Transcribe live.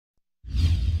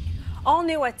All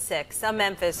new at 6, a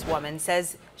Memphis woman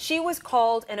says she was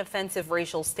called an offensive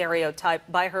racial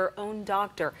stereotype by her own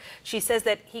doctor. She says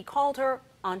that he called her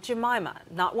Aunt Jemima,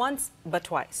 not once, but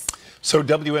twice. So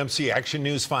WMC Action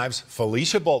News 5's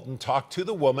Felicia Bolton talked to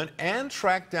the woman and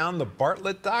tracked down the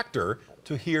Bartlett doctor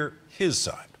to hear his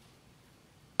side.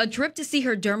 A trip to see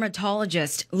her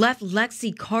dermatologist left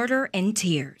Lexi Carter in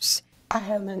tears. I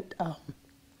haven't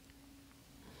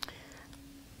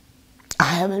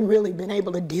really been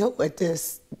able to deal with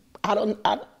this.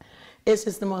 It's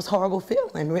just the most horrible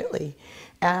feeling, really.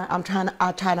 I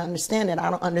try to understand it.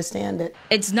 I don't understand it.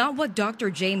 It's not what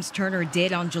Dr. James Turner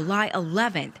did on July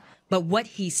 11th, but what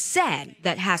he said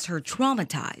that has her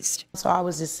traumatized. So I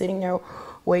was just sitting there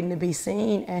waiting to be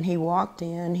seen, and he walked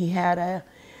in. He had a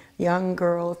young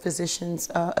girl, physician's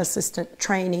assistant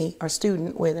trainee or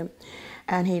student with him.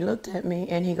 And he looked at me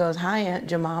and he goes, "Hi, Aunt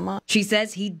Jemima." She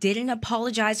says he didn't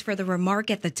apologize for the remark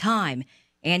at the time,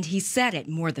 and he said it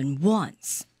more than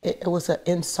once. It was an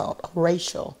insult, a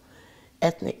racial,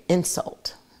 ethnic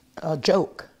insult, a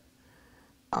joke.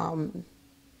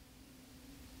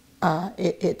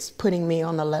 It's putting me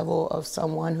on the level of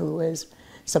someone who is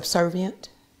subservient.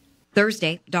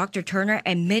 Thursday, Dr. Turner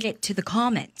admitted to the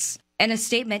comments. In a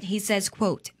statement, he says,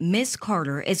 quote, "Miss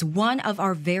Carter is one of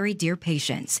our very dear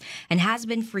patients and has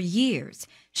been for years.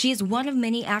 She is one of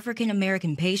many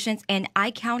African-American patients, and I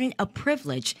count it a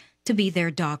privilege to be their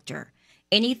doctor.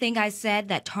 Anything I said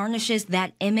that tarnishes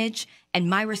that image and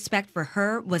my respect for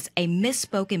her was a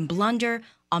misspoken blunder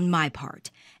on my part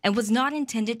and was not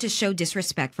intended to show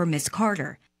disrespect for Miss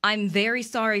Carter. I'm very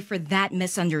sorry for that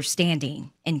misunderstanding,"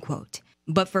 end quote.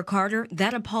 But for Carter,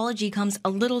 that apology comes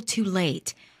a little too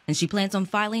late, and she plans on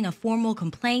filing a formal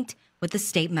complaint with the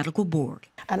state medical board.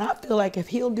 And I feel like if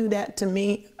he'll do that to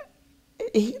me,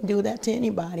 he'll do that to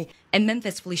anybody. In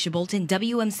Memphis, Felicia Bolton,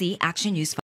 WMC Action News 5.